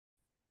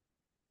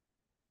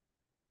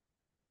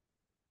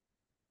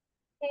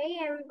Hey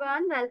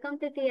everyone, welcome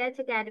to TH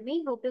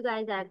Academy. Hope you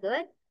guys are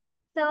good.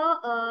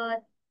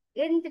 So,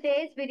 in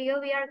today's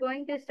video, we are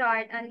going to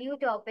start a new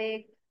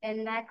topic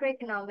in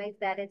macroeconomics,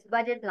 that is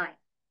budget line.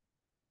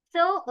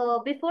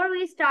 So, before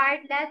we start,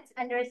 let's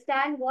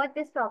understand what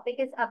this topic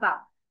is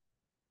about.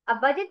 A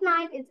budget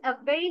line is a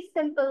very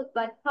simple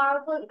but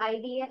powerful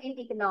idea in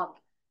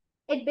economics.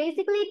 It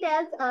basically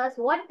tells us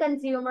what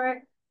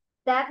consumer,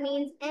 that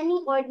means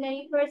any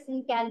ordinary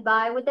person, can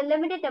buy with a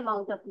limited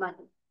amount of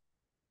money.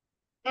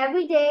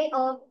 Every day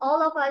of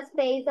all of us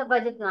face a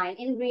budget line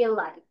in real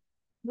life.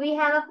 We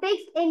have a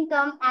fixed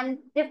income and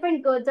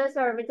different goods or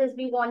services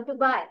we want to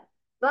buy,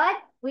 but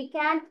we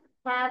can't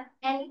have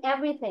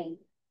everything.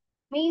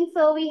 Means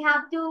so we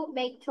have to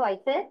make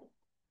choices.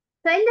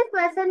 So in this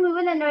lesson, we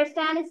will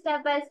understand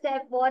step by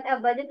step what a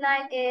budget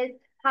line is,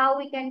 how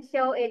we can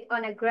show it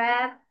on a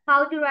graph,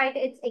 how to write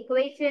its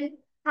equation,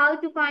 how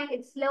to find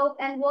its slope,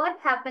 and what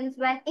happens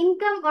when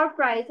income or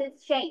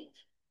prices change.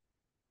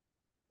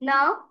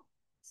 Now,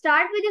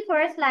 start with the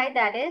first slide,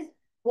 that is,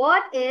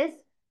 what is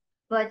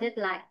budget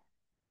line?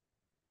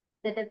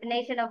 The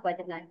definition of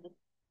budget line.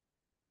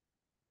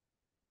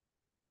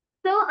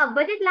 So, a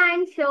budget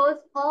line shows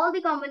all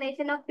the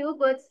combination of two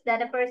goods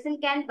that a person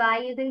can buy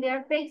using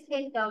their fixed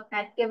income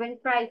at given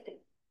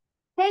prices.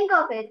 Think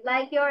of it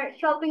like your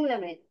shopping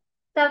limit.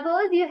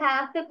 Suppose you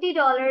have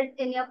 $50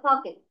 in your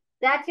pocket.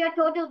 That's your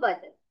total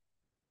budget.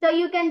 So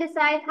you can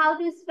decide how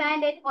to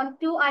spend it on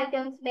two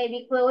items,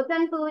 maybe clothes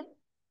and food.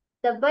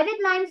 The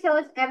budget line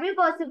shows every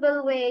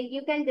possible way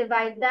you can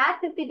divide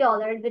that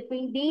 $50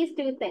 between these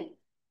two things,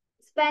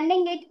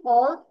 spending it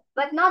all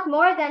but not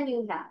more than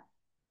you have.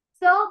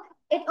 So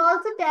it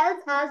also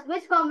tells us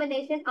which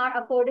combinations are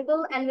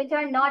affordable and which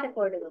are not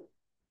affordable.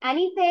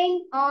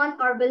 Anything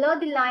on or below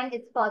the line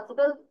is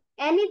possible.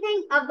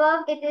 Anything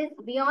above it is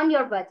beyond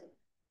your budget.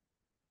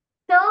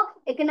 So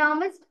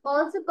economists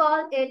also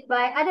call it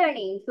by other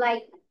names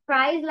like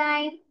price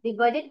line, the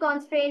budget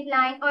constraint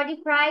line, or the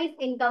price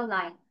income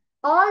line.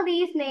 All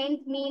these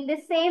names mean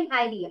the same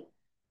idea.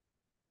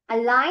 A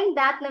line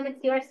that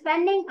limits your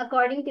spending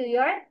according to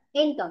your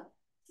income.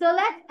 So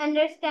let's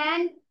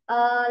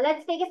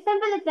take a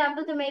simple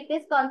example to make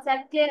this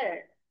concept clearer.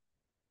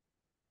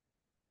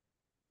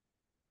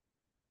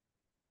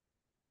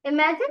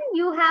 Imagine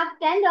you have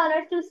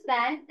 $10 to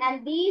spend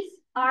and these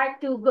are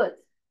two goods,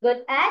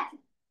 good X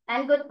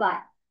and good Y.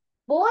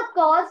 Both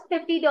cost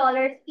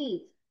 $50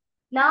 each.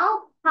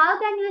 Now, how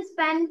can you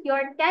spend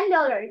your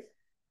 $10?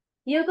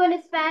 You're going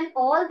to spend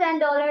all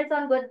 $10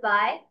 on good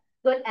Y,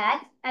 good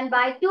X, and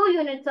buy 2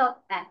 units of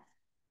X.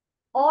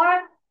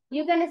 Or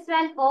you're going to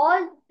spend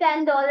all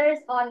 $10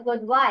 on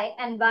good Y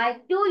and buy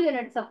 2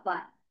 units of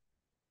Y.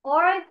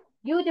 Or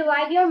you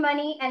divide your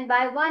money and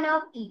buy one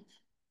of each.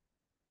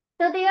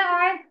 So there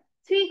are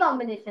three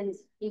combinations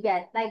you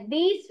get. Like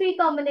these three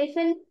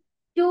combinations,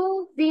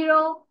 2,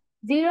 0,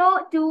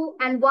 0, 2,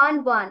 and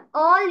 1, 1,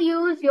 all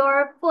use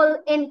your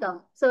full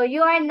income. So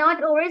you are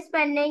not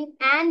overspending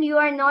and you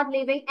are not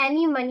leaving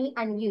any money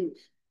unused.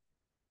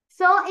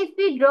 So if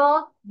we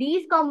draw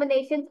these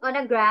combinations on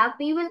a graph,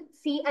 we will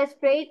see a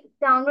straight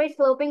downward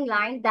sloping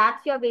line.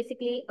 That's your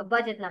basically a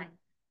budget line.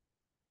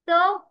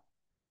 So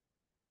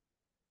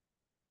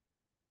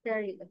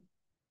there you go.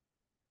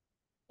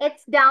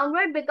 It's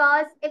downward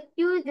because if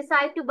you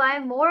decide to buy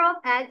more of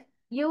X,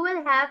 you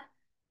will have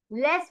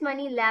less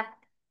money left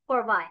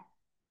for Y.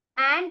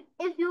 And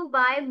if you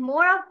buy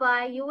more of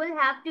Y, you will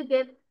have to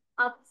give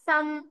up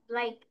some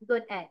like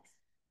good X.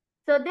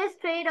 So this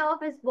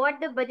trade-off is what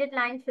the budget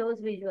line shows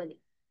visually.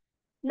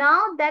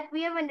 Now that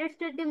we have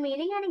understood the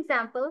meaning and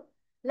example,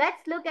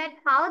 let's look at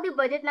how the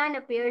budget line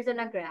appears on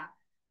a graph.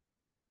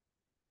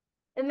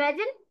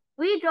 Imagine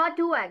we draw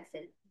two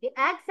axes. The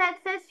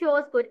x-axis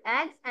shows good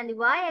X and the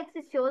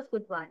y-axis shows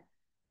good Y.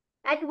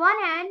 At one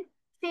end,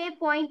 say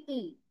point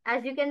E,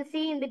 as you can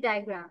see in the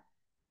diagram.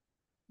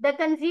 The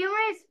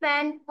consumers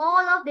spend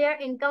all of their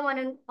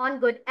income on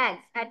good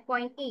X at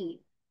point E.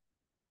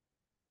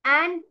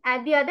 And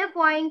at the other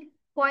point,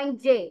 point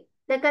J,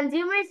 the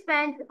consumer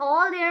spends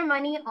all their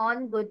money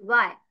on good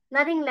Y,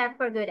 nothing left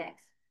for good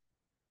X.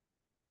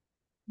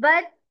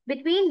 But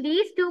between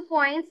these 2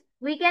 points,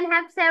 we can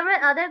have several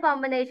other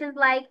combinations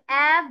like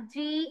F,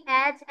 G,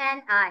 H,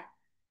 and I,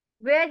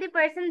 where the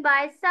person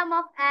buys some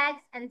of X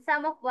and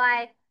some of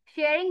Y,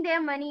 sharing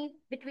their money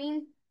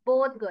between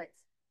both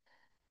goods.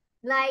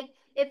 Like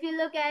if you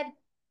look at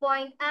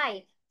point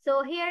I,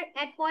 so here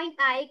at point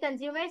I,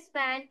 consumers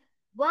spend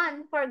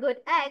 1 for good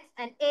X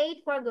and 8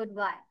 for good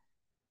Y.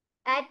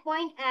 At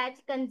point H,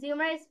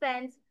 consumer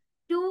spends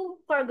 2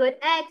 for good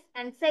X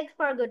and 6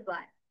 for good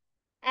Y.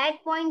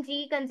 At point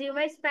G,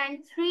 consumers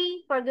spend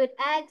 3 for good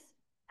X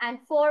and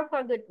 4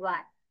 for good Y.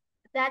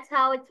 That's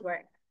how it's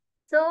worked.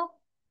 So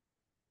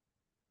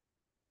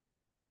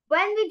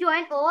when we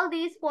join all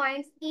these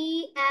points,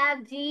 E,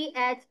 F, G,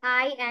 H,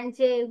 I, and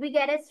J, we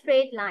get a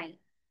straight line.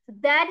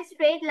 That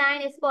straight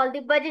line is called the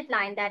budget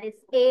line, that is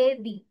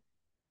AB.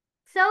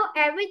 So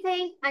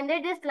everything under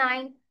this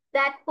line,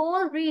 that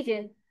whole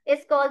region,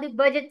 is called the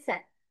budget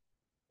set.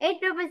 It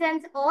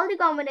represents all the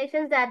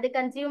combinations that the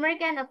consumer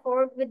can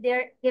afford with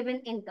their given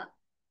income.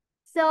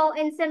 So,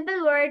 in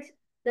simple words,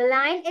 the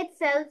line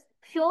itself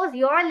shows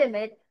your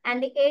limit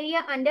and the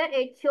area under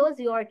it shows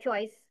your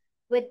choice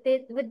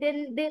within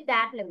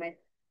that limit.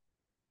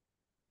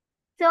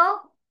 So,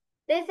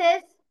 this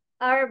is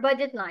our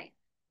budget line.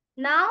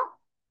 Now,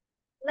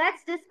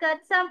 let's discuss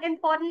some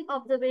important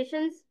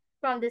observations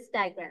from this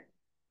diagram.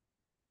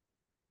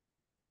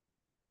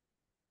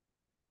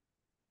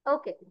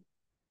 Okay,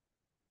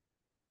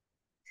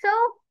 so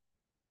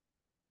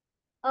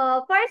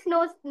first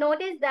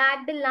notice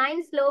that the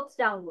line slopes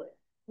downward.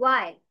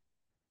 Why?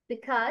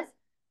 Because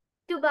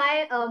to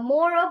buy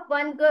more of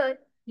one good,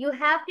 you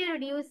have to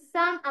reduce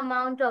some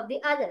amount of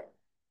the other.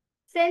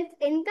 Since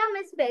income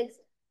is fixed,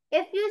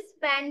 if you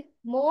spend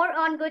more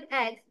on good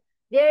X,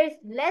 there is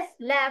less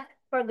left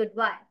for good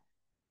Y.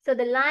 So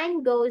the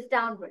line goes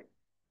downward.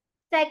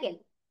 Second,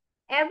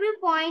 every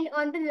point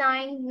on the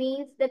line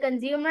means the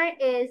consumer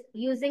is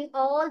using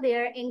all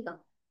their income.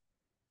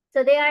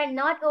 So they are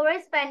not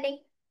overspending,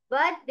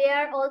 but they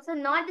are also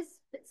not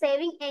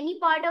saving any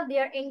part of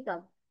their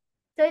income.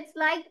 So it's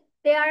like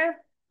they are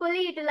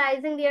fully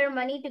utilizing their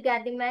money to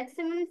get the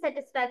maximum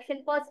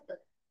satisfaction possible.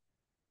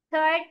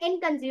 Third,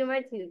 in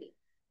consumer theory,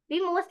 we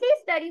mostly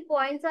study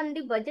points on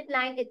the budget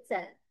line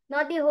itself,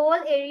 not the whole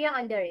area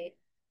under it.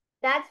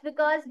 That's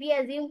because we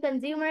assume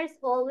consumers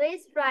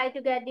always try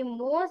to get the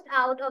most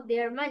out of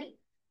their money,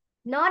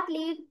 not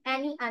leave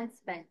any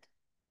unspent.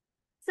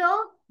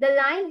 So the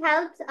line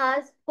helps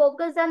us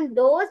focus on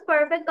those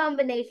perfect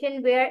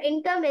combinations where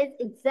income is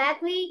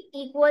exactly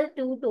equal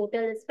to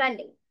total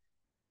spending.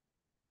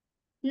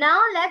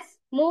 Now let's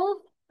move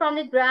from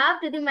the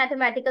graph to the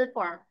mathematical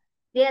form,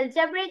 the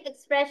algebraic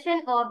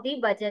expression of the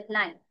budget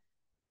line.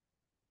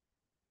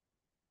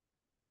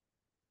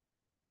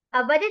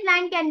 A budget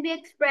line can be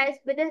expressed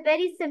with a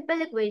very simple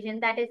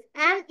equation, that is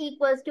M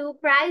equals to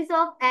price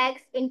of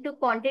X into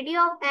quantity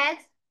of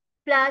X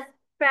plus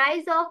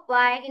price of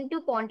Y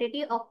into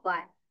quantity of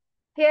Y.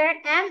 Here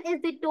M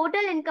is the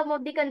total income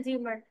of the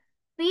consumer,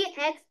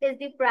 Px is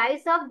the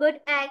price of good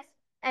X,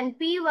 and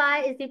Py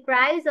is the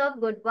price of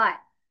good Y.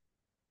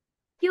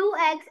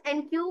 Qx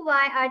and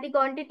Qy are the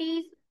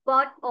quantities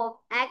bought of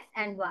X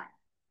and Y.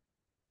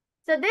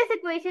 So this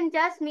equation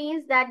just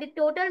means that the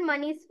total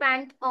money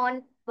spent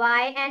on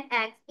Y and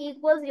X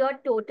equals your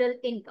total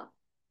income.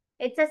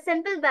 It's a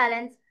simple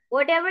balance.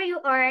 Whatever you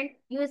earn,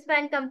 you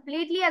spend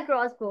completely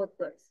across both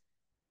goods.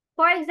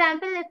 For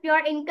example, if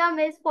your income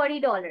is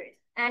 $40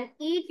 and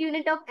each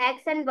unit of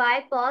X and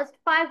Y cost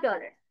 $5,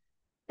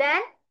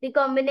 then the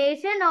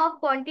combination of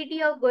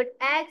quantity of good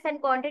X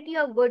and quantity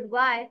of good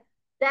Y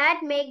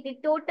that make the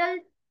total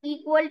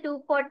equal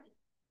to 40,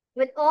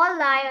 with all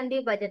lie on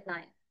the budget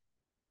line.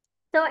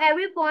 So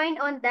every point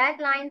on that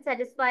line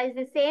satisfies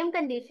the same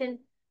condition.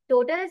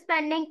 Total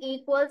spending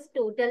equals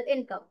total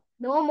income.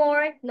 No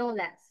more, no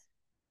less.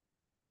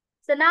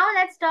 So now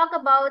let's talk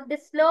about the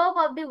slope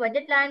of the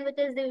budget line, which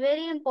is the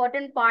very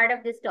important part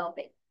of this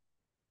topic.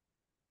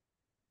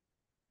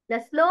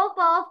 The slope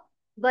of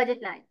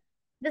budget line.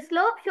 The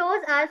slope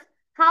shows us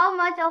how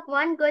much of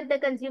one good the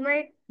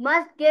consumer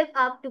must give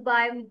up to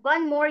buy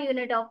one more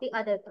unit of the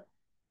other good.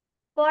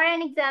 For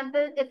an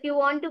example, if you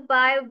want to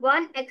buy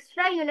one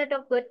extra unit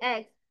of good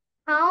X,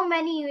 how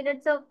many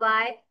units of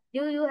Y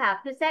do you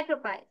have to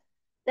sacrifice?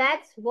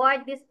 That's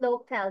what the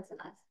slope tells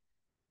us.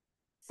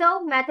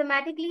 So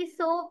mathematically,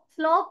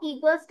 slope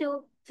equals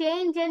to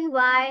change in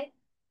Y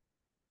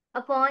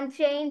upon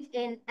change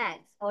in X,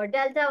 or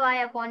delta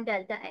Y upon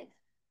delta X.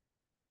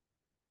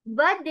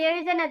 But there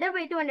is another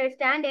way to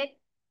understand it.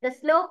 The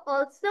slope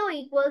also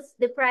equals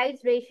the price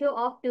ratio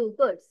of two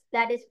goods,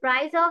 that is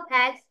price of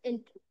X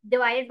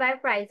divided by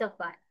price of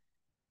Y.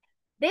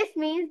 This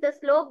means the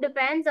slope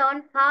depends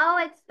on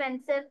how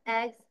expensive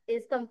X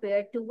is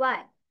compared to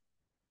Y.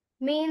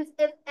 Means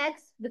if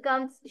X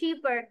becomes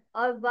cheaper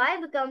or Y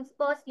becomes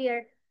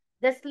costlier,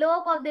 the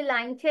slope of the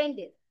line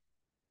changes.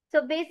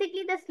 So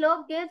basically the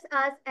slope gives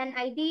us an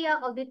idea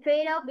of the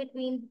trade-off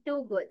between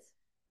two goods.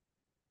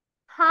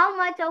 How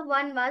much of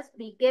one must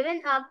be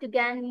given up to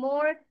gain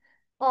more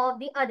of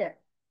the other.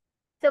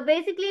 So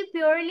basically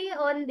purely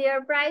on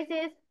their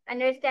prices,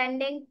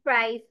 understanding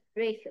price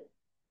ratio.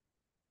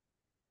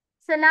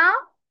 So now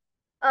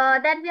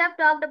that we have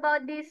talked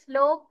about the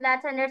slope,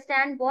 let's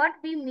understand what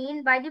we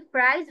mean by the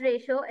price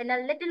ratio in a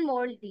little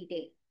more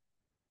detail.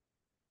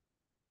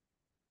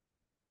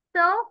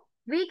 So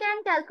we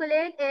can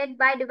calculate it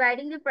by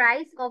dividing the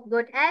price of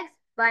good X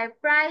by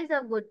price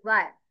of good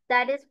Y.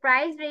 That is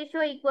price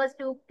ratio equals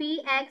to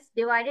Px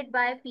divided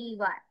by Py.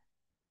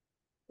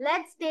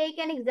 Let's take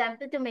an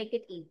example to make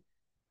it easy.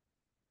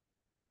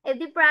 If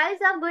the price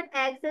of good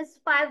X is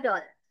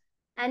 $5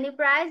 and the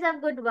price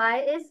of good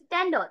Y is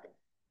 $10,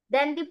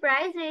 then the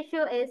price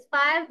ratio is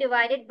 5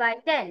 divided by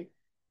 10.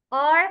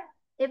 Or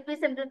if we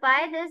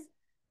simplify this,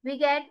 we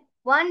get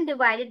 1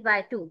 divided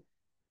by 2.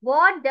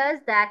 What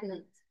does that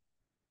mean?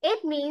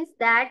 It means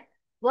that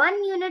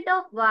 1 unit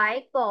of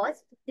Y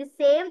costs the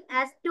same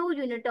as 2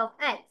 units of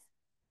X.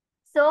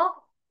 So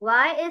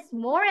Y is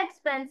more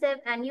expensive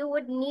and you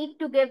would need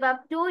to give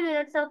up 2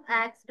 units of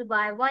X to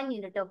buy 1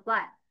 unit of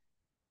Y.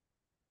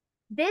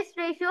 This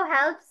ratio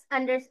helps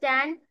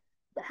understand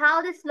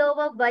how the slope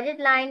of budget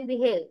line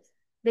behaves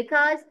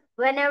because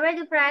whenever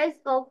the price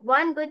of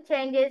one good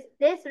changes,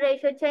 this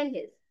ratio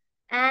changes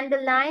and the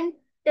line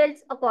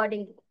tilts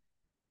accordingly.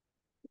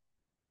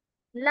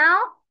 Now,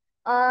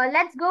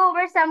 let's go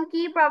over some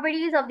key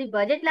properties of the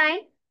budget line.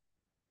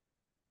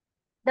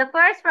 The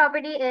first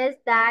property is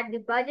that the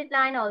budget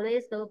line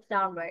always slopes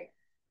downward.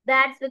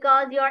 That's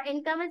because your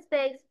income is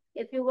fixed.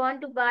 If you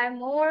want to buy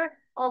more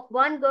of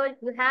one good,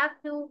 you have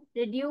to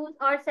reduce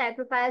or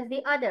sacrifice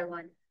the other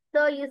one.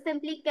 So you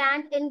simply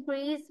can't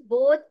increase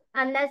both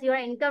unless your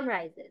income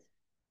rises.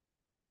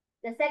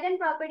 The second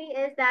property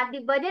is that the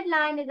budget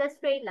line is a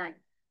straight line.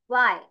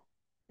 Why?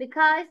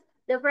 Because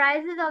the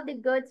prices of the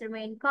goods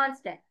remain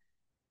constant.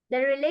 The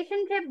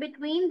relationship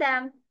between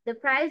them, the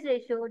price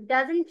ratio,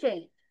 doesn't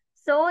change.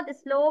 So the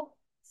slope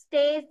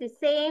stays the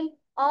same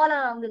all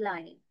along the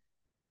line.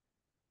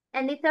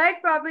 And the third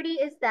property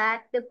is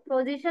that the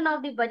position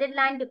of the budget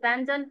line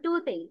depends on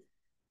two things,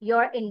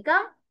 your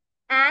income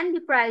and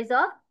the price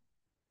of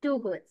two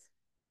goods.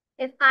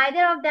 If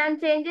either of them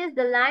changes,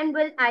 the line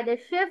will either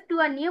shift to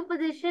a new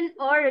position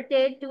or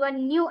rotate to a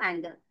new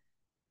angle.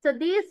 So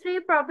these three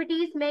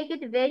properties make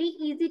it very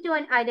easy to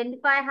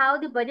identify how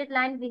the budget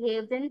line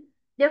behaves in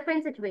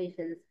different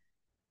situations.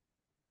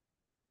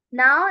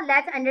 Now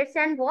let's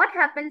understand what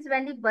happens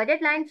when the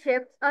budget line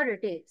shifts or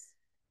rotates.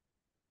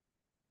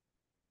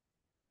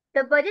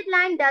 The budget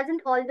line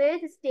doesn't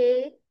always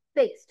stay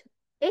fixed.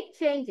 It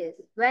changes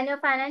when your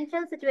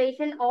financial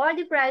situation or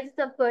the prices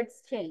of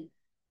goods change.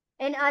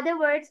 In other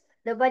words,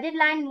 the budget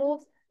line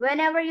moves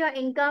whenever your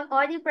income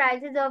or the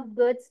prices of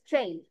goods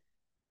change.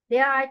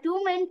 There are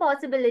two main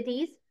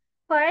possibilities.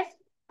 First,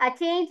 a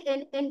change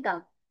in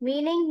income,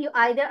 meaning you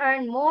either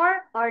earn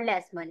more or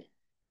less money.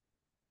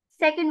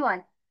 Second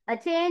one, a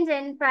change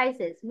in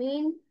prices,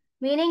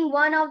 meaning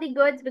one of the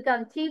goods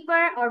become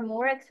cheaper or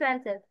more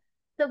expensive.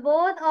 So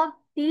both of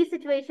these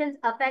situations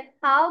affect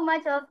how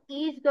much of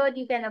each good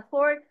you can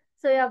afford.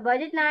 So your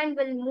budget line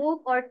will move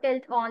or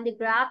tilt on the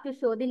graph to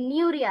show the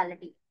new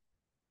reality.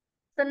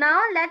 So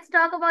now let's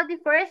talk about the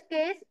first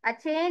case, a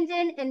change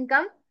in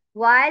income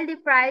while the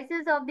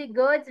prices of the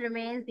goods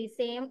remains the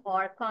same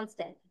or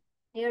constant.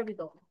 Here we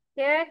go.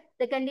 Here,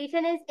 the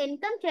condition is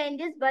income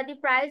changes, but the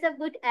price of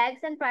good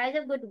X and price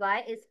of good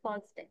Y is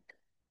constant.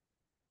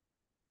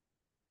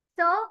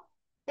 So,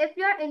 if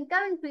your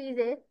income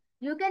increases,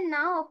 you can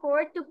now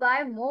afford to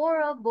buy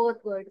more of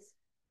both goods.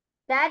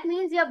 That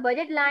means your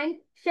budget line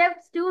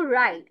shifts to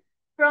right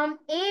from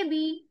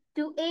AB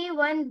to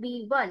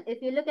A1B1.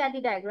 If you look at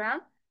the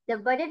diagram, the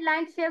budget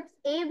line shifts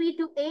AB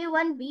to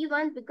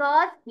A1B1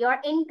 because your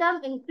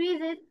income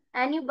increases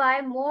and you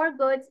buy more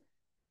goods,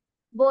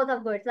 both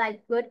of goods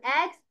like good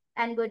X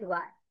and good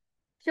Y,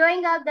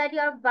 showing up that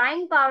your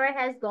buying power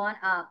has gone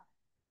up.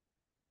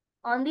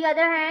 On the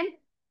other hand,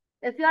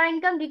 if your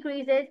income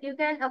decreases, you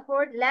can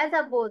afford less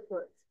of both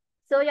goods.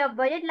 So your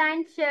budget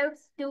line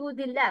shifts to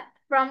the left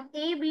from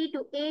AB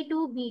to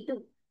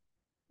A2B2,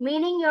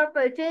 meaning your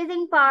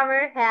purchasing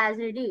power has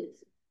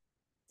reduced.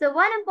 So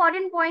one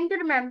important point to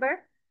remember,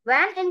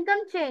 when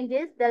income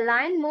changes, the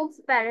line moves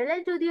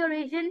parallel to the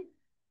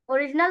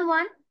original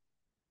one,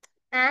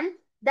 and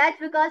that's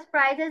because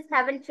prices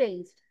haven't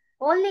changed.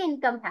 Only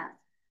income has.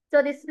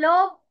 So the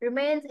slope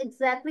remains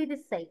exactly the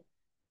same.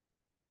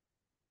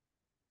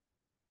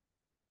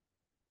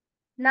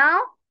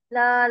 Now,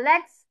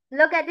 let's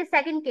look at the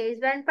second case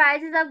when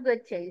prices of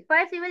goods change.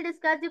 First, we will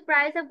discuss the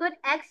price of good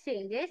X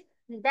changes.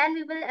 Then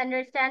we will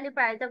understand the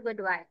price of good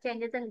Y,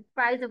 changes in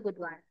price of good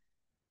Y.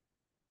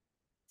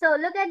 So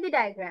look at the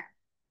diagram.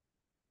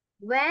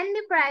 When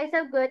the price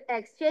of good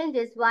X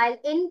changes while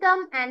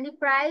income and the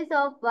price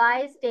of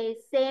Y stays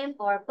same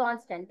or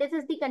constant. This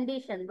is the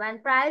condition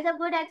when price of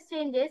good X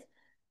changes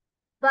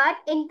but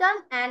income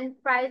and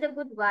price of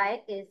good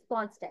Y is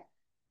constant.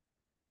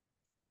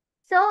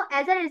 So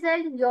as a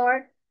result,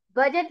 your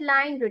budget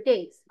line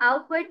rotates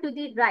outward to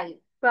the right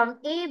from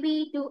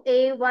AB to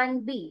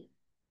A1B.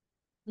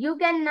 You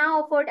can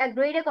now afford a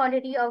greater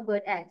quantity of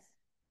good X.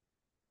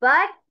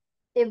 But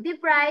if the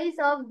price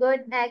of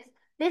good X,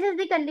 this is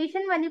the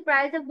condition when the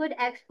price of good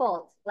X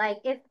falls. Like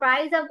if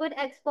price of good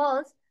X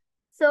falls,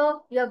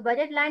 so your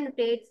budget line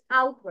rotates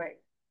outward,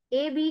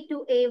 AB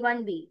to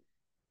A1B.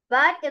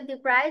 But if the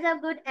price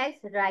of good X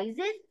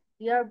rises,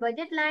 your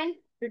budget line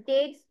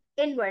rotates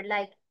inward,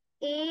 like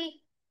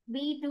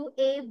AB to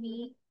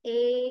AB,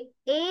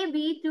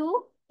 AB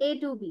to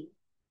A2B.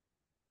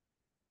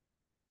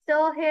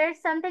 So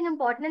here's something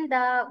important.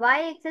 The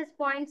y-axis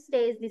point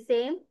stays the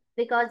same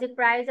because the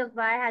price of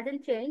y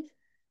hasn't changed.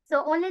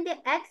 So only the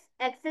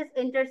x-axis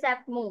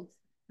intercept moves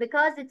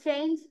because the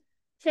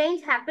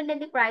change happened in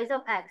the price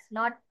of x,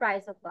 not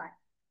price of y.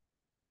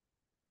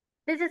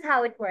 This is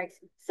how it works.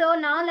 So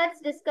now let's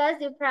discuss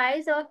the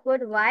price of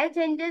good y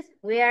changes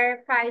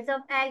where price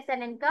of x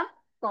and income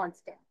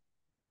constant.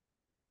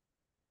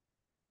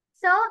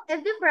 So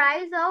if the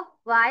price of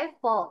y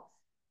falls,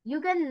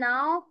 you can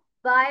now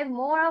buy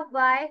more of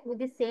Y with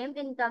the same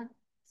income,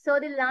 so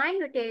the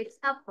line rotates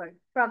upward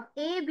from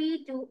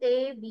AB to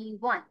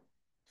AB1,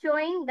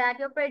 showing that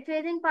your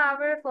purchasing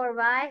power for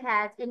Y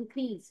has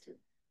increased.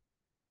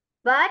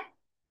 But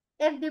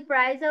if the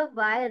price of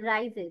Y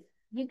rises,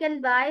 you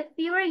can buy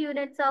fewer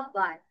units of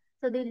Y,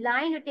 so the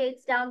line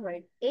rotates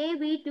downward,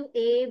 AB to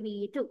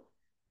AB2.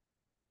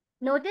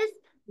 Notice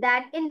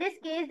that in this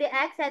case, the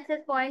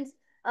x-axis point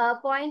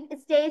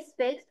stays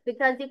fixed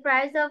because the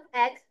price of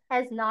x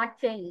has not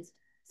changed.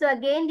 So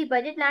again, the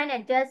budget line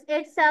adjusts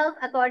itself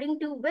according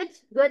to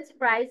which goods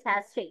price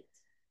has changed.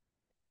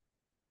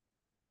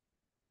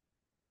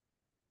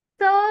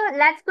 So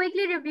let's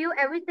quickly review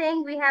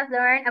everything we have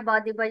learned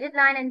about the budget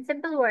line in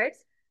simple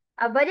words.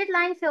 A budget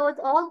line shows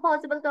all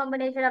possible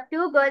combination of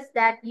two goods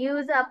that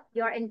use up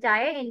your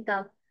entire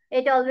income.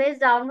 It always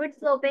downward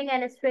sloping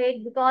and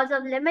straight because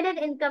of limited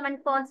income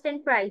and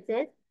constant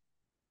prices.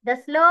 The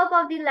slope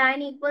of the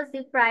line equals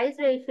the price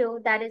ratio,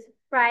 that is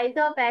price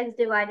of x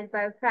divided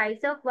by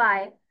price of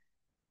y.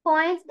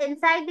 Points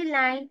inside the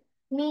line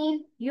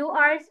mean you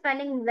are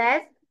spending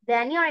less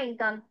than your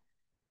income.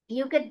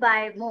 You could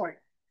buy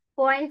more.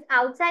 Points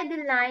outside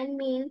the line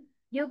mean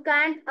you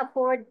can't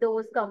afford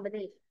those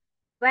combinations.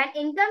 When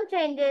income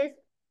changes,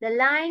 the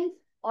lines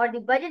or the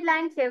budget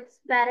line shifts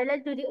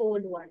parallel to the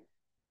old one.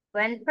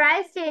 When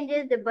price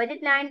changes, the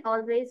budget line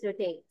always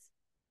rotates.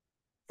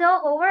 So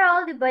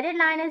overall, the budget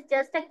line is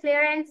just a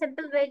clear and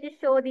simple way to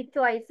show the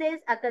choices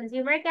a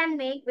consumer can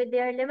make with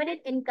their limited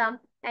income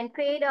and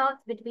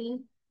trade-offs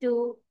between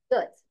two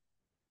goods.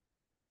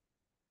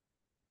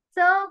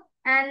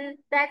 And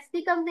that's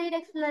the complete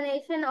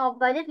explanation of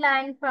budget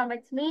line from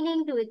its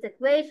meaning to its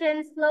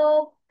equation,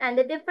 slope, and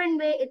the different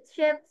way it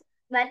shifts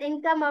when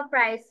income or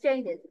price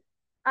changes.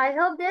 I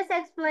hope this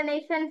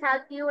explanation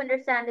helped you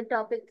understand the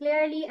topic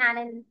clearly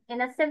and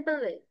in a simple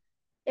way.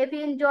 If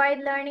you enjoyed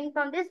learning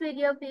from this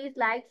video, please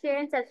like, share,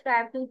 and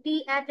subscribe to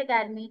TH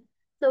Academy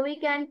so we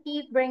can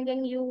keep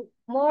bringing you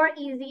more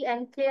easy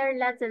and clear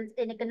lessons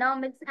in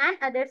economics and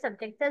other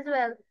subjects as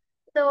well.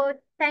 So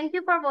thank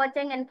you for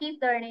watching and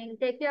keep learning.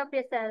 Take care of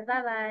yourself.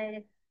 Bye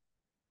bye.